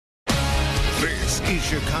This is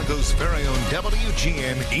Chicago's very own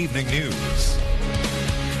WGN Evening News.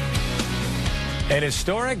 An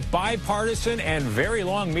historic, bipartisan, and very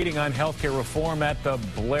long meeting on health care reform at the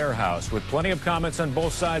Blair House, with plenty of comments on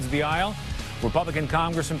both sides of the aisle. Republican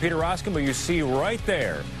Congressman Peter Roskam, who you see right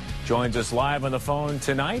there, joins us live on the phone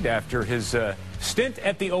tonight after his stint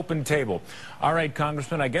at the open table. All right,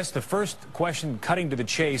 Congressman, I guess the first question, cutting to the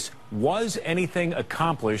chase, was anything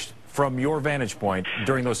accomplished from your vantage point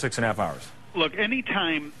during those 6.5 hours? Look, any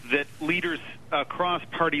time that leaders across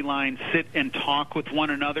party lines sit and talk with one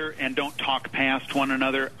another and don't talk past one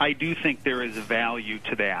another, I do think there is value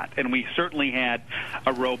to that. And we certainly had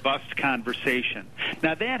a robust conversation.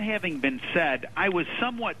 Now, that having been said, I was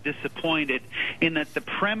somewhat disappointed in that the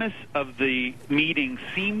premise of the meeting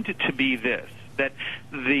seemed to be this, that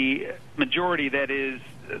the majority, that is,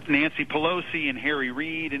 Nancy Pelosi and Harry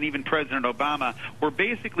Reid and even President Obama, were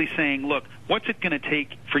basically saying, look, what's it going to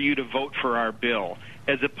take for you to vote for our bill?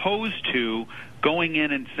 As opposed to going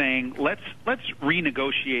in and saying, let's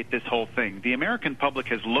renegotiate this whole thing. The American public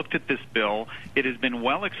has looked at this bill. It has been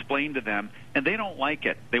well explained to them, and they don't like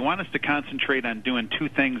it. They want us to concentrate on doing two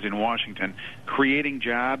things in Washington: creating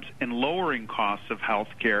jobs and lowering costs of health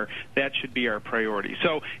care. That should be our priority.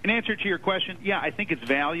 So in answer to your question, yeah, I think it's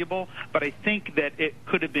valuable, but I think that it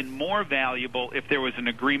could have been more valuable if there was an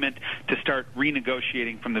agreement to start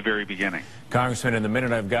renegotiating from the very beginning. Congressman, in the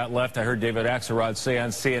minute I've got left, I heard David Axelrod say on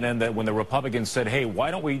CNN that when the Republicans said, hey,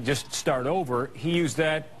 why don't we just start over, he used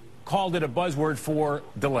that, called it a buzzword for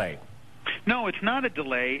delay. No, it's not a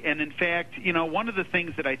delay. And in fact, you know, one of the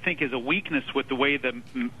things that I think is a weakness with the way the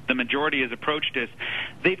majority has approached this,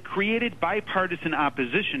 they've created bipartisan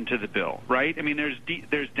opposition to the bill, right? I mean,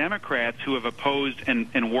 there's Democrats who have opposed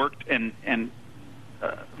and worked and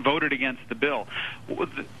voted against the bill.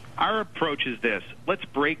 Our approach is this: let's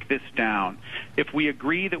break this down. If we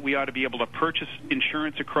agree that we ought to be able to purchase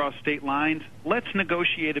insurance across state lines, let's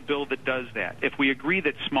negotiate a bill that does that. If we agree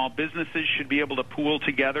that small businesses should be able to pool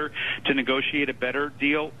together to negotiate a better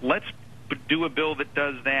deal, let's do a bill that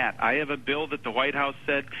does that. I have a bill that the White House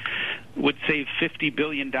said would save $50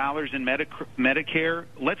 billion in Medicare.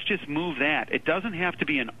 Let's just move that. It doesn't have to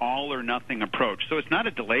be an all-or-nothing approach. So it's not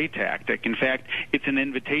a delay tactic. In fact, it's an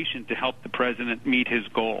invitation to help the president meet his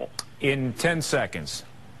goal. In 10 seconds,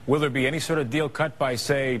 will there be any sort of deal cut by,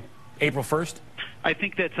 say, April 1st? I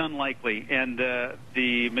think that's unlikely, and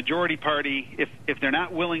the majority party, if they're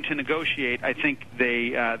not willing to negotiate, I think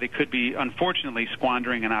they could be, unfortunately,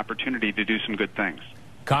 squandering an opportunity to do some good things.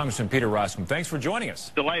 Congressman Peter Roskam, thanks for joining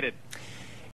us. Delighted.